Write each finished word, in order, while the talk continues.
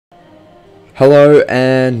Hello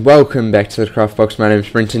and welcome back to the Craft Box. My name is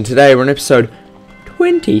Brenton. Today we're on episode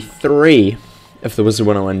 23 of the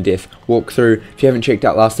Wizard101 Death walkthrough. If you haven't checked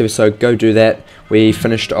out last episode, go do that. We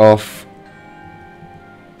finished off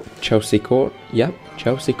Chelsea Court. Yep,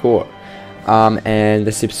 Chelsea Court. And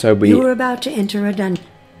this episode You were about to enter a dungeon.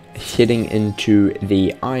 Heading into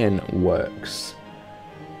the Ironworks.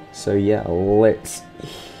 So yeah, let's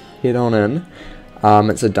head on in.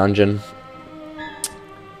 It's a dungeon.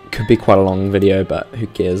 Could be quite a long video, but who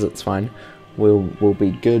cares? It's fine. We'll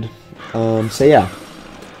be good. So yeah,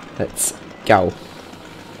 let's go.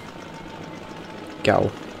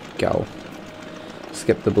 Go.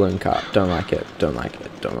 Skip the balloon cart. Don't like it. Don't like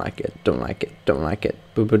it. Don't like it. Don't like it. Don't like it.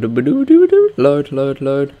 Load.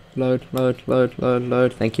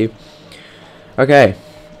 Load. Thank you. Okay.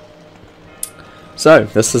 So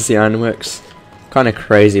this is the Ironworks. Kind of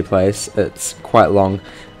crazy place. It's quite long.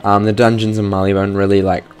 The dungeons in Marleybone really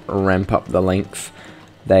ramp up the length.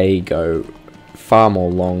 They go far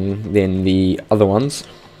more long than the other ones.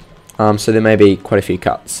 So there may be quite a few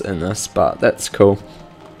cuts in this, but that's cool.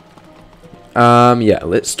 Yeah,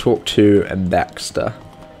 let's talk to Baxter.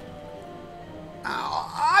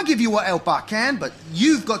 I'll give you what help I can, but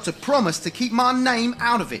you've got to promise to keep my name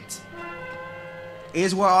out of it.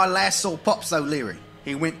 Here's where I last saw Pops O'Leary.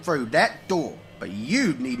 He went through that door, but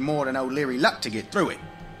you'd need more than O'Leary luck to get through it.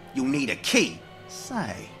 You'll need a key.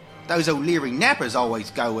 Say, those O'Leary nappers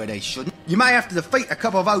always go where they shouldn't. You may have to defeat a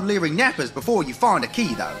couple of O'Leary nappers before you find a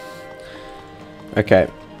key, though. Okay.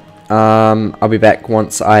 I'll be back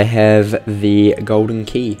once I have the golden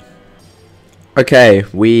key. Okay,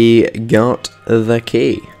 we got the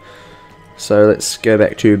key. So let's go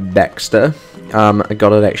back to Baxter. I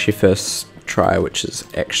got it actually first try, which is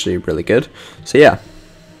actually really good. So yeah.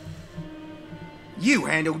 You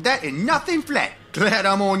handled that in nothing flat. Glad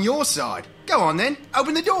I'm on your side. Go on then,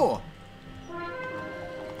 open the door.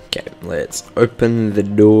 Okay, let's open the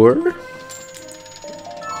door.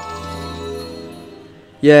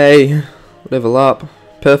 Yay, level up,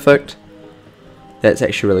 perfect. That's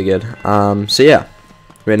actually really good. So yeah,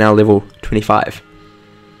 we're now level 25.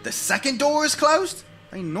 The second door is closed?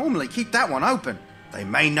 They normally keep that one open. They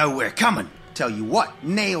may know we're coming. Tell you what,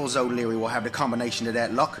 Nails O'Leary will have the combination to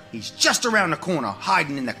that lock. He's just around the corner,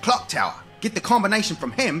 hiding in the clock tower. Get the combination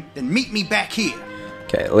from him, then meet me back here.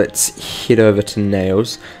 Okay, let's head over to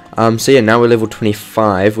Nails. So yeah, now we're level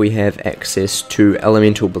 25. We have access to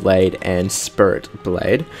Elemental Blade and Spirit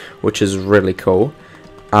Blade, which is really cool.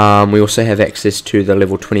 We also have access to the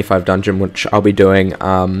level 25 dungeon, which I'll be doing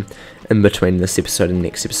in between this episode and the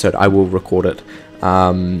next episode. I will record it.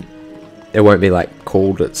 It won't be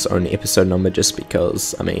called its own episode number just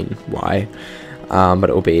because, I mean, why? But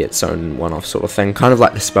it will be its own one-off sort of thing, kind of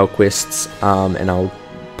like the spell quests, and I'll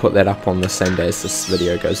put that up on the same day as this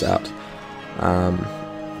video goes out,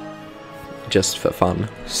 just for fun.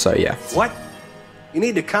 So yeah. What? You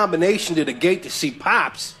need the combination to the gate to see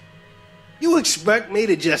Pops? You expect me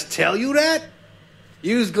to just tell you that?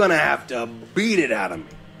 You's gonna have to beat it out of me.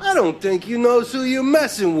 I don't think you knows who you're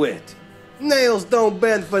messing with. Nails don't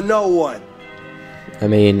bend for no one. I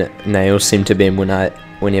mean, nails seem to bend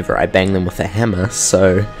whenever I bang them with a hammer,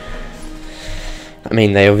 so I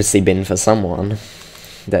mean, they obviously bend for someone.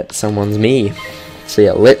 That someone's me. So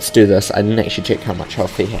yeah, let's do this. I didn't actually check how much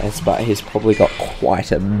health he has, but he's probably got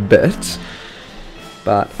quite a bit.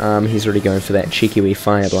 But he's already going for that cheeky wee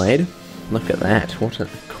Fireblade. Look at that, what a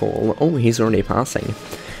cool. Oh, he's already passing.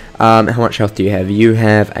 How much health do you have? You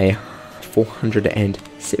have a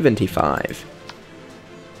 475.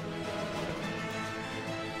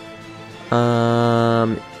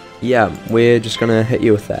 Yeah, we're just gonna hit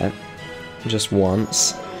you with that just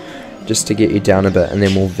once, just to get you down a bit, and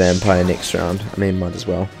then we'll vampire next round. I mean, might as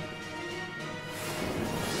well.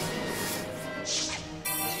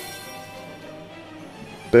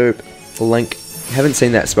 Boop. Link. Haven't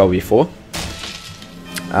seen that spell before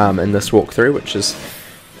in this walkthrough, which is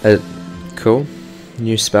cool.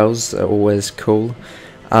 New spells are always cool.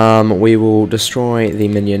 We will destroy the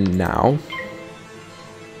minion now.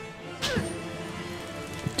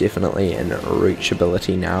 Definitely in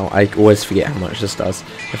reachability now. I always forget how much this does.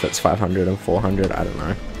 If it's 500 and 400, I don't know.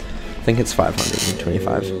 I think it's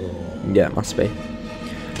 525. Yeah, it must be.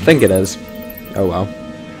 I think it is. Oh well.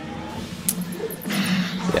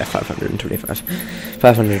 Yeah, 525.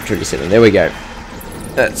 527. There we go.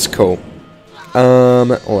 That's cool.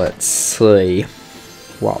 Let's see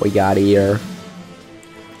what we got here.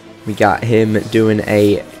 We got him doing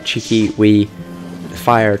a cheeky wee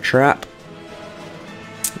fire trap.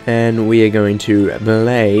 And we are going to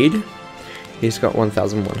blade. He's got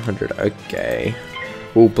 1,100. Okay.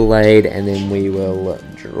 We'll blade, and then we will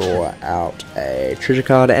draw out a treasure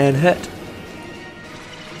card and hit.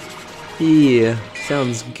 Yeah,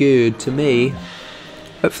 sounds good to me.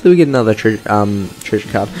 Hopefully we get another treasure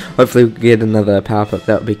card. Hopefully we get another power up.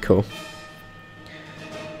 That would be cool.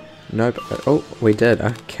 Nope. Oh, we did.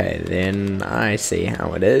 Okay, then I see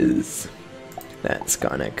how it is. That's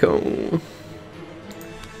kinda cool.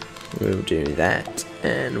 We'll do that,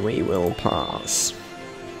 and we will pass.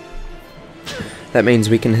 That means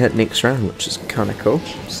we can hit next round, which is kinda cool.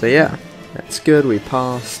 So yeah, that's good. We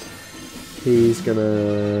passed. He's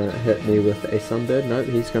gonna hit me with a sunbird. Nope,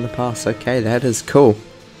 he's gonna pass. Okay, that is cool.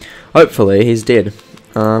 Hopefully he's dead.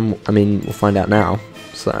 I mean, we'll find out now.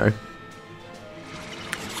 So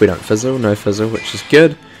if we don't fizzle, no fizzle, which is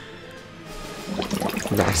good.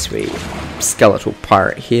 Nice, sweet skeletal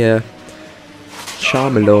pirate here.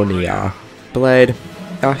 Charmalonia blade.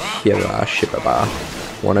 Ahira Shibaba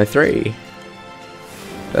 103.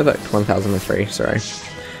 Perfect, 1003, sorry.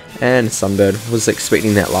 And Sunbird. Was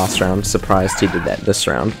expecting that last round. Surprised he did that this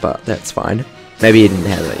round, but that's fine. Maybe he didn't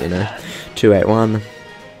have it, you know. 281.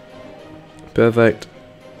 Perfect.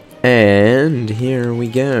 And here we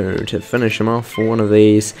go to finish him off for one of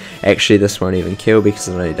these. Actually, this won't even kill because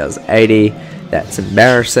it only does 80. That's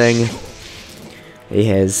embarrassing. He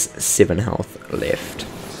has 7 health left.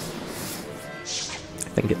 I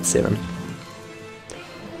think it's 7.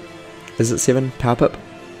 Is it 7? Power up?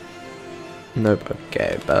 Nope,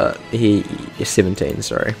 okay, but he is 17,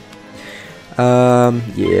 sorry.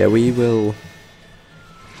 Yeah, we will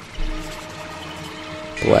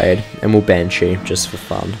blade, and we'll banshee just for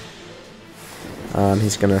fun.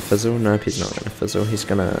 He's gonna fizzle. Nope, he's not gonna fizzle. He's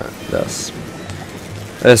gonna this.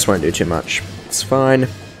 This won't do too much. It's fine.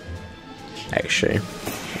 Actually,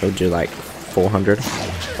 we'll do like 400,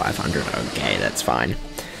 500. Okay, that's fine.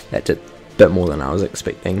 That did a bit more than I was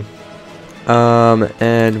expecting.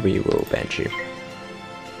 And we will banshee.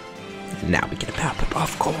 Now we get a power up,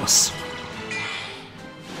 of course.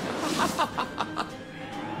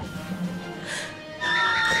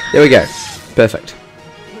 There we go. Perfect.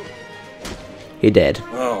 He dead.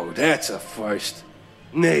 Oh, that's a first.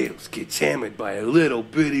 Nails gets hammered by a little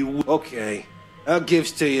bitty. Okay, I'll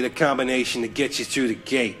give to you the combination that gets you through the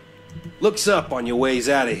gate. Looks up on your ways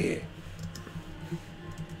out of here.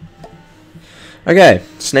 Okay,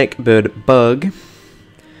 snake, bird, bug.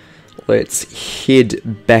 Let's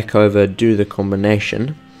head back over, do the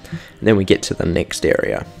combination, and then we get to the next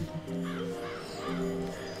area.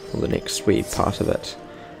 Or the next wee part of it.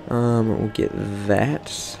 We'll get that.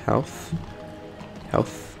 Health.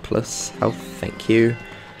 Health plus health, thank you.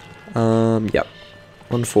 Yep.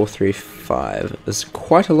 1435 is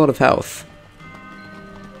quite a lot of health.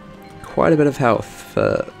 Quite a bit of health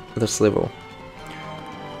for this level.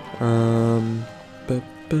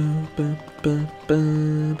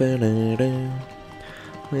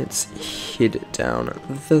 Let's head down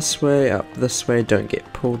this way, up this way, don't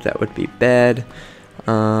get pulled, that would be bad.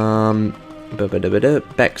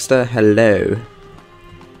 Baxter, hello.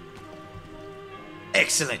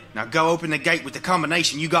 Excellent. Now go open the gate with the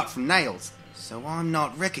combination you got from Nails. So I'm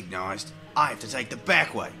not recognized. I have to take the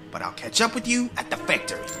back way, but I'll catch up with you at the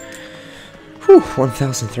factory. Whew,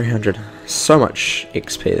 1,300. So much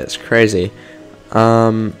XP, that's crazy.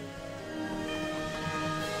 Turn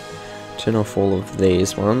off all of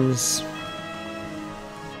these ones.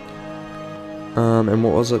 And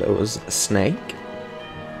what was it? It was a snake.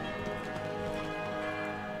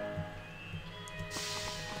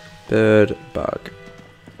 Bird, bug.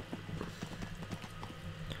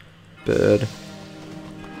 Bird.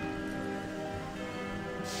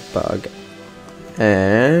 Bug.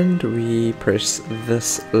 And we press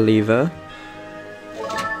this lever.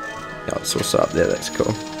 Oh, it's also up there, that's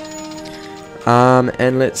cool.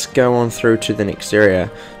 And let's go on through to the next area.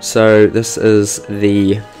 So this is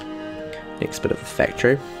the next bit of the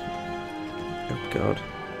factory. Oh god.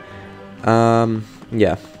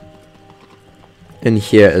 Yeah. In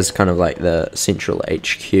here is kind of like the central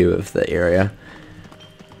HQ of the area.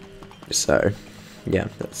 So, yeah,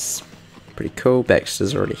 that's pretty cool.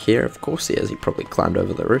 Baxter's already here, of course he is. He probably climbed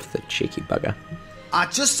over the roof, the cheeky bugger. I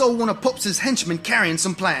just saw one of Pops' henchmen carrying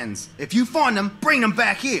some plans. If you find them, bring them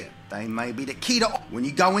back here. They may be the key to... When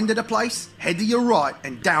you go into the place, head to your right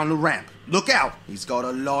and down the ramp. Look out, he's got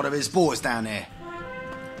a lot of his boys down there.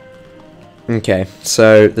 Okay,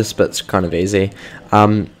 so this bit's kind of easy.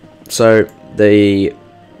 So the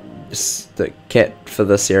cat for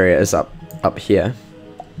this area is up here.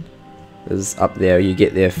 Is up there. You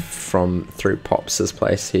get there from through Pops'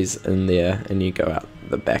 place. He's in there, and you go out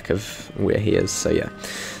the back of where he is. So yeah,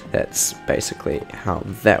 that's basically how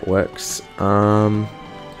that works. Kind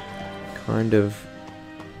of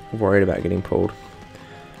worried about getting pulled.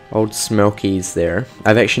 Old Smoky's there.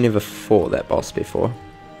 I've actually never fought that boss before.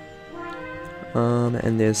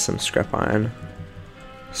 And there's some scrap iron.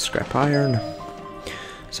 Scrap iron.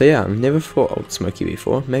 So yeah, I've never fought Old Smoky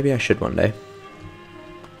before. Maybe I should one day.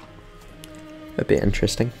 That'd be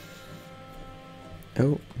interesting.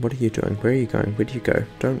 Oh, what are you doing? Where are you going? Where do you go?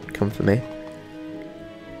 Don't come for me.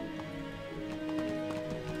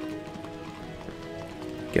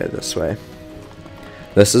 Go this way.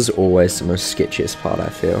 This is always the most sketchiest part, I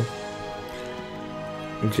feel.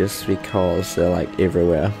 Just because they're like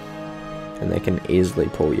everywhere. And they can easily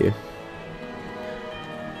pull you.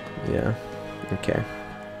 Yeah. Okay.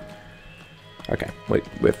 Okay,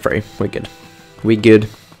 we're free. We're good. We good.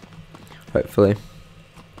 Hopefully.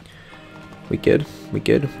 We good. We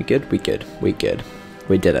good. We good. We good. We good.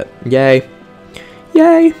 We did it. Yay.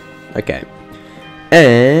 Yay. Okay.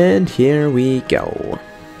 And here we go.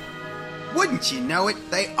 Wouldn't you know it,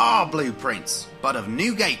 they are blueprints, but of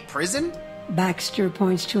Newgate Prison? Baxter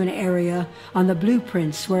points to an area on the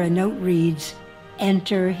blueprints where a note reads,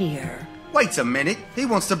 "Enter here." Wait a minute, he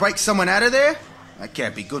wants to break someone out of there? That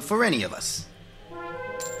can't be good for any of us.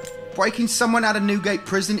 Breaking someone out of Newgate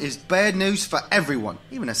Prison is bad news for everyone.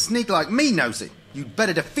 Even a sneak like me knows it. You'd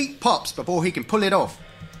better defeat Pops before he can pull it off.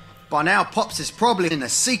 By now, Pops is probably in a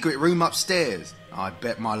secret room upstairs. I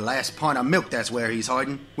bet my last pint of milk that's where he's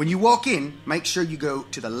hiding. When you walk in, make sure you go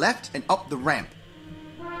to the left and up the ramp.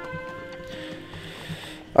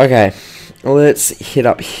 Okay, let's head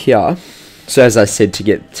up here. So as I said, to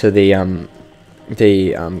get to the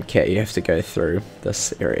cat, you have to go through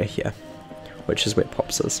this area here, which is where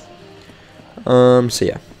Pops is. So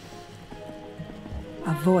yeah.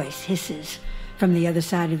 A voice hisses from the other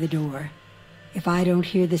side of the door. "If I don't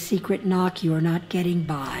hear the secret knock, you're not getting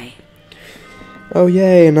by." Oh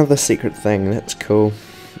yay, another secret thing, that's cool.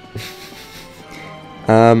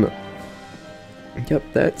 Yep,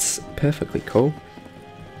 that's perfectly cool.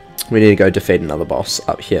 We need to go defeat another boss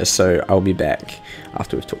up here, so I'll be back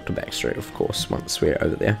after we've talked to Baxter, of course, once we're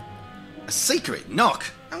over there. A secret knock?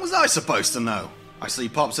 How was I supposed to know? I see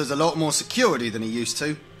Pops has a lot more security than he used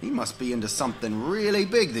to. He must be into something really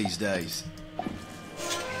big these days.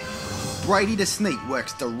 Brady the Sneak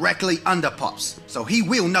works directly under Pops, so he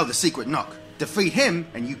will know the secret knock. Defeat him,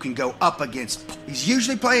 and you can go up against... He's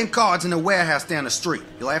usually playing cards in a warehouse down the street.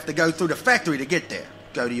 You'll have to go through the factory to get there.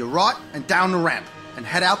 Go to your right and down the ramp, and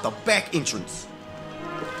head out the back entrance.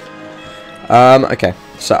 Okay,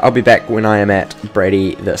 so I'll be back when I am at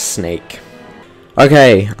Brady the Snake.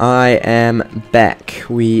 Okay, I am back.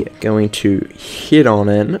 We're going to head on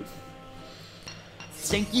in.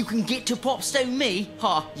 Think you can get to Popstone me?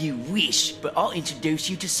 Ha, you wish, but I'll introduce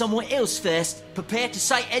you to someone else first. Prepare to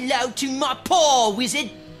say hello to my paw, wizard!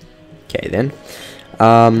 Okay then.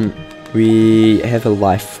 We have a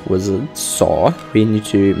life wizard, so we need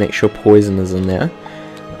to make sure poison is in there.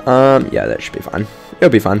 Yeah, that should be fine. It'll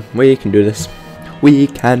be fun. We can do this. We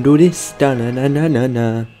can do this. Da na na na na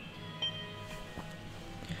na.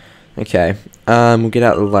 Okay. We'll get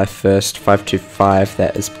out the life first. 525.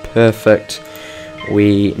 That is perfect.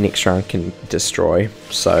 We next round can destroy,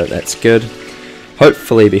 so that's good.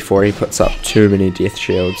 Hopefully before he puts up too many death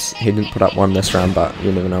shields. He didn't put up one this round, but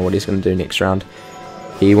you never know what he's going to do next round.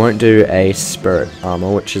 He won't do a spirit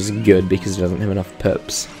armor, which is good because he doesn't have enough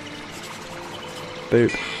pips.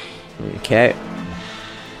 Boop. Okay.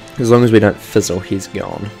 As long as we don't fizzle, he's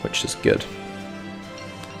gone, which is good.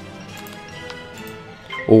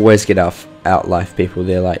 Always get out life people,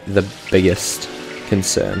 they're like the biggest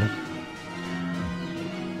concern.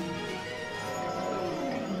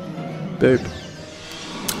 Boop.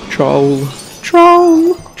 Troll.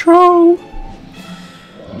 Troll. Troll.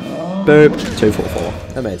 Boop. 244.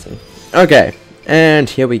 Amazing. Okay. And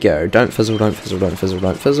here we go. Don't fizzle, don't fizzle, don't fizzle,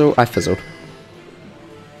 don't fizzle. I fizzled.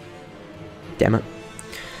 Damn it.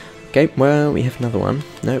 Okay, well, we have another one.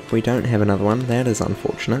 Nope, we don't have another one. That is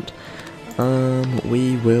unfortunate.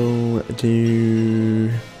 We will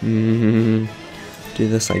do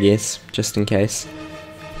this, I guess, just in case.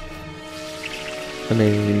 I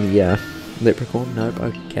mean, yeah. Leprechaun? Nope,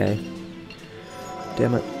 okay.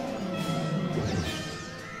 Damn it.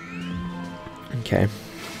 Okay.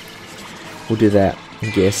 We'll do that, I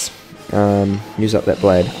guess. Use up that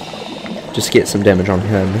blade. Just get some damage on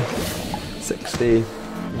him. 60. I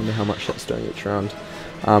wonder how much that's doing each round.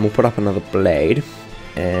 We'll put up another blade.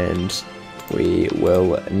 And we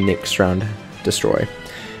will, next round, destroy.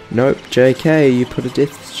 Nope, JK, you put a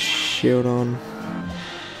death shield on.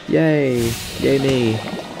 Yay! Yay me!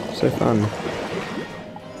 So fun.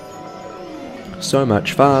 So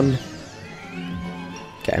much fun.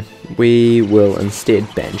 Okay, we will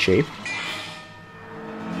instead Banshee.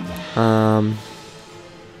 Yeah,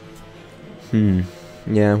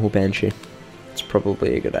 we'll Banshee. It's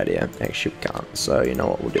probably a good idea. Actually, we can't. So, you know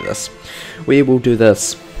what? We'll do this. We will do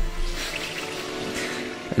this.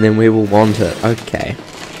 And then we will want it. Okay.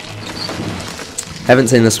 Haven't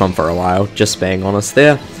seen this one for a while, just being honest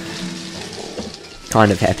there.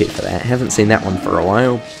 Kind of happy for that. Haven't seen that one for a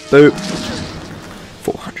while. Boop.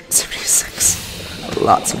 476.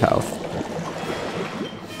 Lots of health.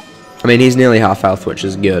 I mean, he's nearly half health, which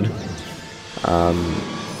is good.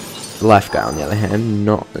 The life guy, on the other hand,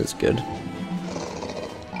 not as good.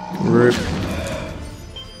 Roop.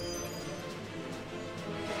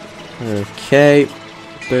 Okay.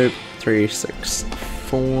 Boop. 3, 6,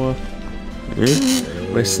 4.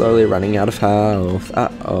 We're slowly running out of health.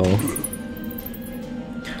 Uh-oh.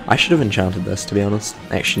 I should have enchanted this, to be honest.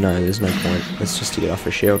 Actually, no, there's no point. It's just to get off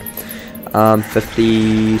a shield.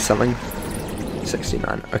 50 something.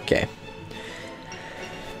 69. Okay.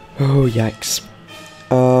 Oh, yikes.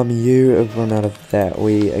 You have run out of that.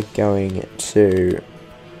 We are going to...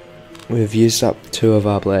 We've used up 2 of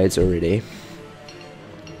our blades already.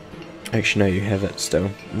 Actually, no, you have it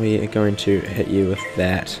still. We are going to hit you with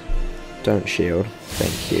that. Don't shield.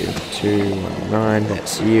 Thank you. 219.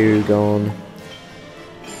 That's you gone.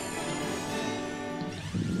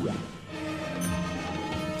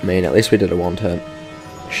 I mean, at least we did a 1-hit.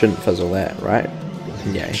 Shouldn't fizzle that, right?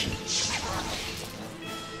 Yay.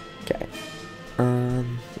 Okay.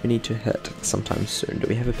 We need to hit sometime soon. Do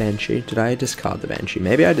we have a Banshee? Did I discard the Banshee?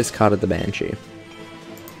 Maybe I discarded the Banshee.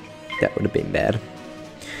 That would have been bad.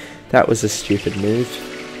 That was a stupid move.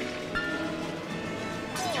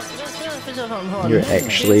 You're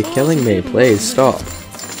actually killing me. Please stop.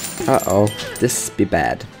 Uh-oh. This be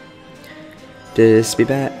bad. This be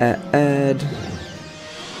bad.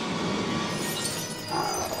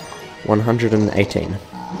 118.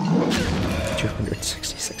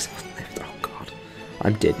 266 health left. Oh god.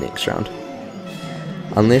 I'm dead next round.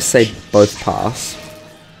 Unless they both pass.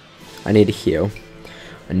 I need to heal.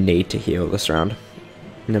 I need to heal this round.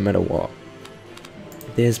 No matter what.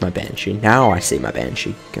 There's my Banshee. Now I see my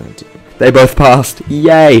Banshee. God, they both passed.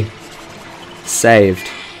 Yay! Saved.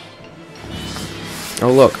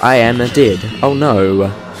 Oh look, I am dead. Oh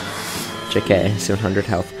no. JK, 700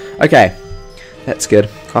 health. Okay. That's good.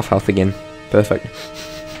 Half health again. Perfect.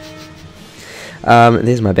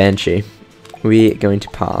 There's my Banshee. We're going to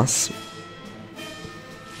pass.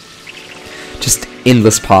 Just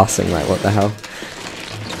endless passing, like what the hell.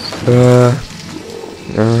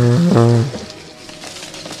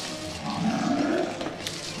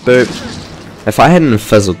 Boop. If I hadn't have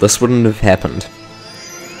fizzled, this wouldn't have happened.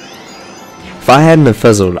 If I hadn't have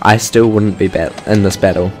fizzled, I still wouldn't be in this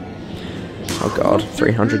battle. Oh god,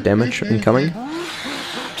 300 damage incoming.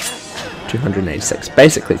 286.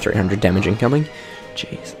 Basically 300 damage incoming.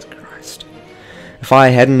 Jesus Christ. If I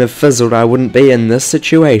hadn't have fizzled, I wouldn't be in this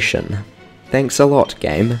situation. Thanks a lot,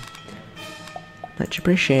 game. Much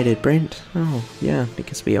appreciated, Brent. Oh, yeah,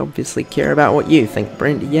 because we obviously care about what you think,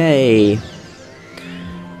 Brent. Yay!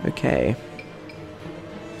 Okay.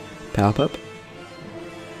 Power Pip?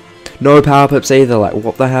 No Power Pips either, like,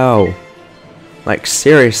 what the hell? Like,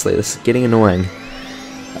 seriously, this is getting annoying.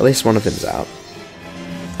 At least one of them's out.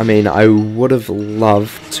 I mean, I would have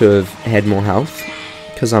loved to have had more health,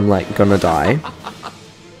 because I'm, like, gonna die.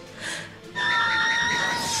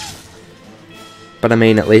 But I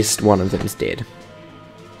mean, at least one of them's dead.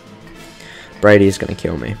 Brady's gonna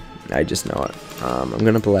kill me. I just know it. I'm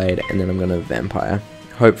gonna Blade, and then I'm gonna Vampire.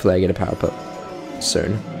 Hopefully I get a Power Pip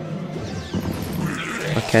soon.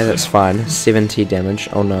 Okay, that's fine. 70 damage.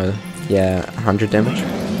 Oh no. Yeah, 100 damage.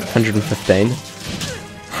 115.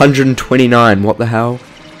 129. What the hell?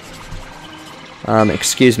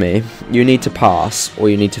 Excuse me. You need to pass, or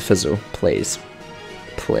you need to fizzle. Please.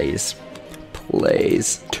 Please.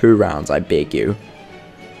 Please. 2 rounds, I beg you.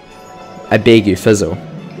 I beg you, fizzle.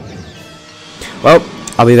 Well,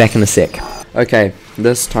 I'll be back in a sec. Okay,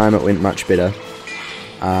 this time it went much better.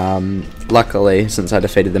 Luckily, since I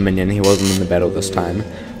defeated the minion, he wasn't in the battle this time.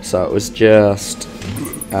 So it was just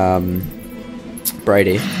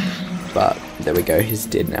Brady. But there we go, he's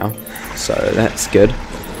dead now. So that's good.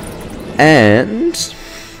 And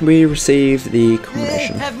we received the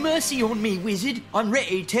combination. Have mercy on me, wizard. I'm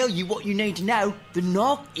ready to tell you what you need to know. The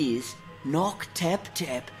knock is knock, tap,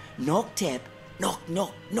 tap, knock, tap, knock,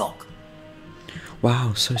 knock, knock.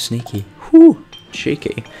 Wow, so sneaky. Whew,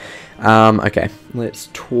 cheeky. Okay, let's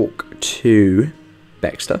talk to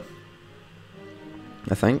Baxter,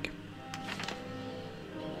 I think.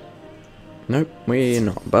 Nope, we're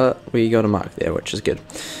not, but we got a mark there, which is good.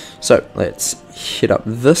 So, let's head up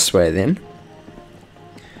this way then.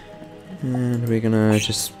 And we're gonna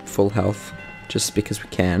just full health, just because we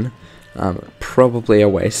can. Probably a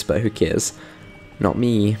waste, but who cares? Not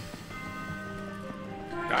me.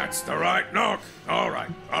 That's the right knock.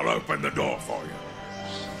 Alright, I'll open the door for you.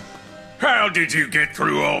 How did you get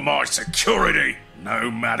through all my security?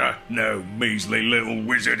 No matter, no measly little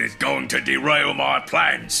wizard is going to derail my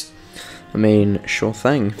plans. I mean, sure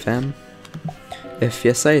thing, fam. If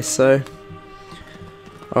you say so.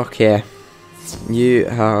 Okay. You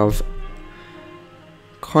have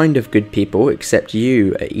kind of good people, except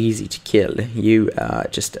you are easy to kill. You are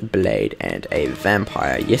just a blade and a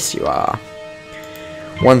vampire. Yes, you are.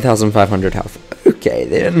 1,500 health. Okay,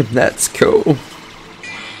 then. That's cool.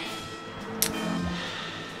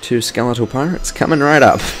 2 skeletal pirates coming right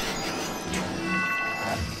up.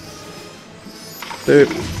 Boop.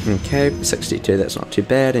 Okay, 62. That's not too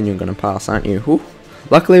bad, and you're going to pass, aren't you? Whew.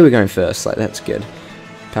 Luckily, we're going first. Like, that's good.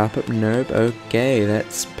 Power up. Nope. Okay,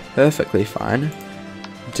 that's perfectly fine.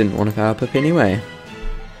 Didn't want to power up anyway.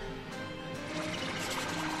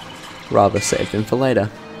 Rather save them for later.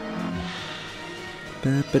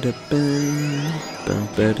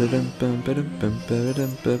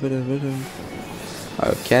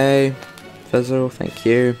 Okay, Fizzle, thank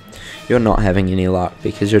you. You're not having any luck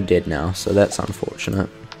because you're dead now, so that's unfortunate.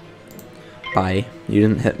 Bye. You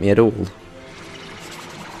didn't hit me at all.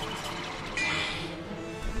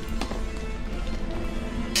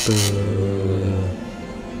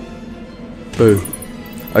 Boo.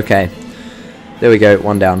 Okay. There we go,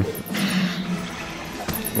 1 down.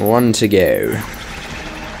 1 to go.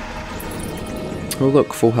 Oh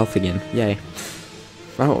look, full health again. Yay.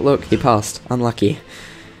 Oh look, he passed. Unlucky.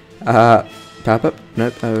 Power up.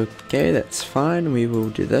 Nope. Okay, that's fine. We will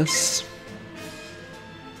do this.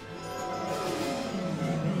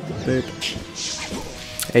 Boop.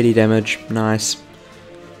 80 damage. Nice.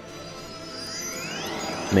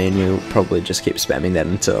 I mean, we'll probably just keep spamming that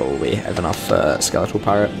until we have enough skeletal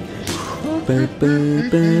pirate. Boop,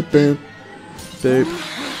 boop, boop, boop. Boop.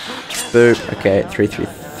 Boop. Okay,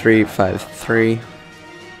 33353.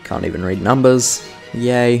 Can't even read numbers.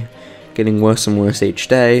 Yay. Getting worse and worse each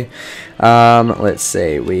day. Let's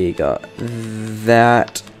see. We got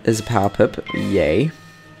that as a power pip. Yay.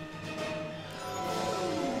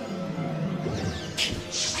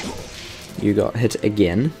 You got hit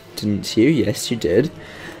again, didn't you? Yes, you did.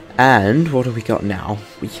 And what have we got now?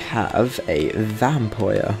 We have a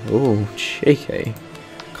vampire. Oh, cheeky.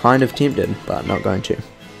 Kind of tempted, but not going to.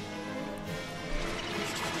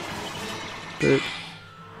 Boop.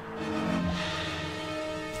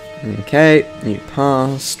 Okay, you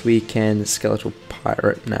passed. We can skeletal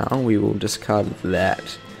pirate now. We will discard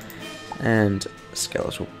that. And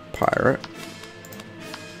skeletal pirate.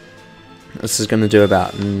 This is going to do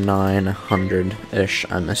about 900-ish,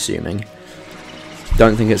 I'm assuming.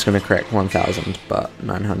 Don't think it's going to crack 1,000, but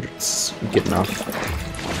 900's good enough.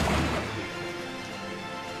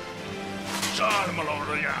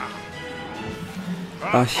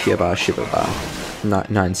 Shibba shibba.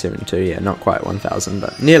 972, yeah, not quite 1,000,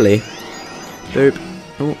 but nearly. Boop.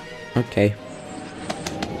 Oh, okay.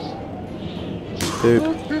 Boop.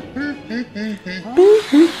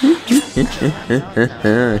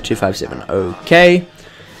 257, okay.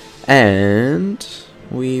 And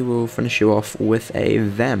we will finish you off with a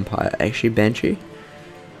vampire. Actually, Banshee?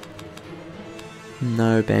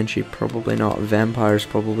 No, Banshee, probably not. Vampire is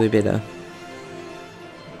probably better.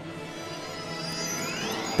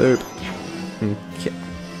 Boop. Okay.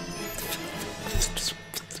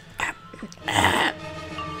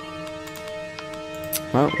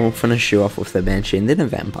 Well, we'll finish you off with the Banshee and then a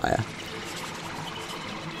vampire.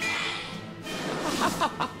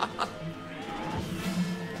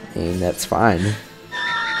 And that's fine.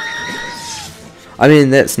 I mean,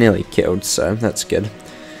 that's nearly killed, so that's good.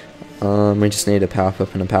 We just need a power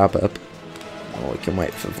pip and a power pip. Or we can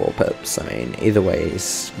wait for 4 pips. I mean, either way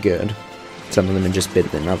is good. Some of them are just better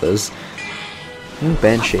than others. Oh,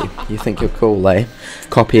 Banshee, you think you're cool, eh?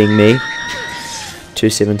 Copying me.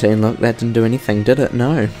 217, look, that didn't do anything, did it?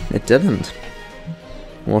 No, it didn't.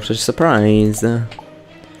 What a surprise.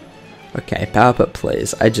 Okay, power up,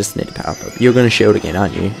 please. I just need a power up. You're gonna shield again,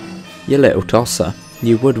 aren't you? You little tosser.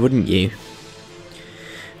 You would, wouldn't you?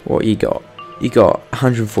 What you got? You got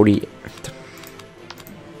 140...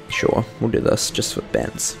 Sure, we'll do this, just for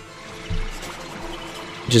bans.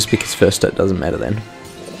 Just because first hit doesn't matter then.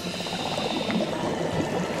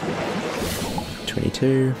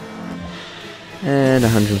 22... And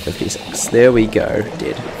 156. There we go.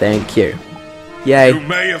 Dead. Thank you. Yay. You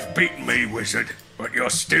may have beaten me, wizard, but you're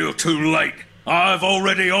still too late. I've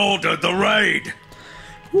already ordered the raid.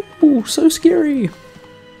 Ooh, so scary.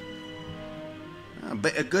 A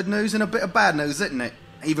bit of good news and a bit of bad news, isn't it?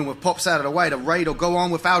 Even with Pops out of the way, the raid will go on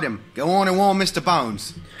without him. Go on and warn Mr.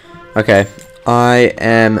 Bones. Okay, I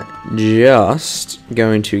am just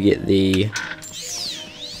going to get the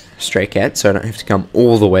stray cat, so I don't have to come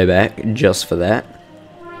all the way back just for that.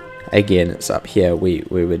 Again, it's up here. We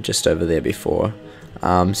were just over there before.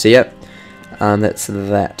 So yep, that's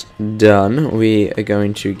that done. We are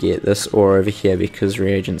going to get this ore over here because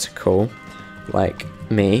reagents are cool. Like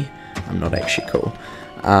me, I'm not actually cool.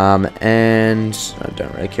 And I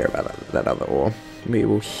don't really care about that other ore. We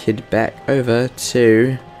will head back over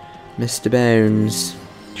to Mr. Bones,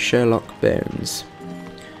 Sherlock Bones.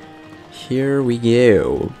 Here we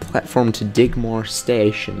go. Platform to Digmore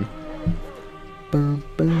Station.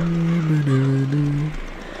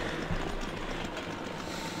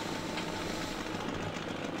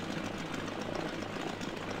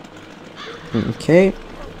 Okay.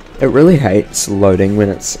 It really hates loading when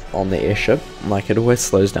it's on the airship. Like, it always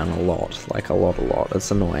slows down a lot. Like, a lot.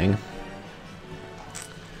 It's annoying.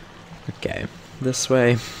 Okay. This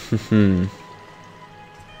way.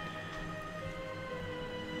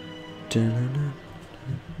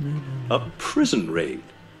 A prison raid.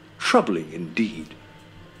 Troubling indeed.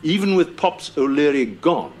 Even with Pops O'Leary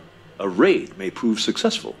gone, a raid may prove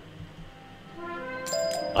successful.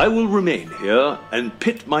 I will remain here and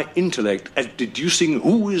pit my intellect at deducing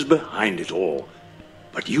who is behind it all.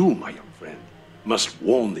 But you, my young friend, must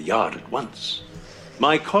warn the Yard at once.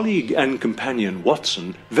 My colleague and companion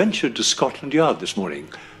Watson ventured to Scotland Yard this morning.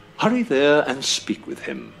 Hurry there and speak with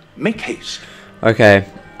him. Make haste. Okay,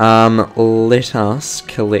 let us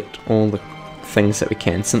collect all the things that we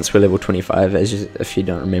can since we're level 25. If you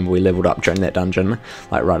don't remember, we leveled up during that dungeon,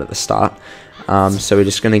 like right at the start. So we're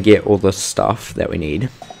just going to get all the stuff that we need.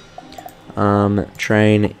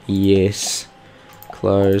 Train, yes.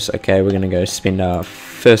 Close. Okay, we're going to go spend our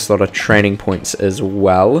first lot of training points as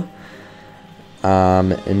well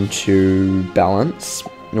into balance.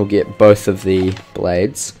 We'll get both of the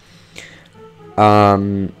blades.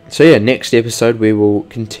 So yeah, next episode we will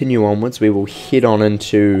continue onwards. We will head on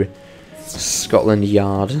into Scotland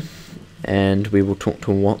Yard and we will talk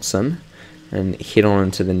to Watson and head on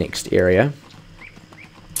into the next area.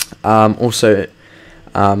 Also,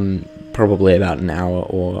 probably about an hour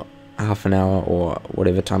or half an hour or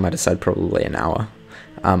whatever time I decide, probably an hour.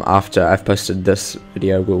 After I've posted this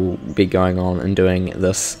video, we'll be going on and doing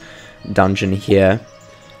this dungeon here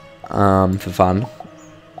for fun.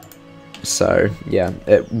 So yeah,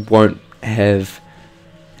 it won't have.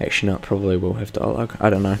 Actually, no, it probably will have dialogue.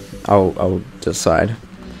 I don't know. I'll decide.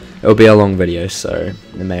 It'll be a long video, so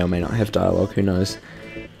it may or may not have dialogue. Who knows?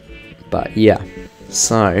 But yeah,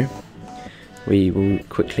 so we will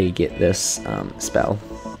quickly get this spell.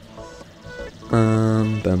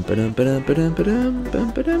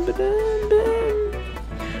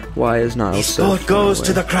 Why is Niles This so boat goes far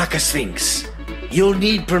to away? the Cracker Sphinx. You'll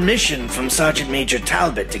need permission from Sergeant Major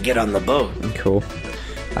Talbot to get on the boat. Cool.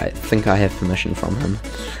 I think I have permission from him.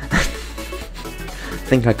 I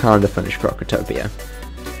think I kinda finished Crocotopia.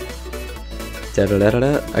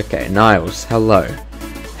 Da-da-da-da-da. Okay, Niles, hello.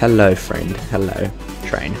 Hello, friend. Hello.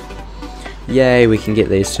 Train. Yay, we can get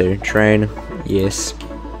these two. Train, yes.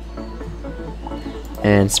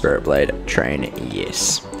 And Spirit Blade. Train,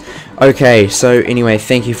 yes. Okay, so anyway,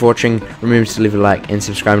 thank you for watching. Remember to leave a like and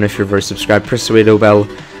subscribe, and if you're already subscribed, press the little bell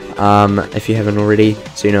if you haven't already,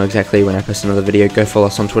 so you know exactly when I post another video. Go follow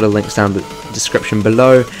us on Twitter, links down in the description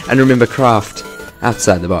below, and remember, craft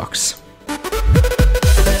outside the box.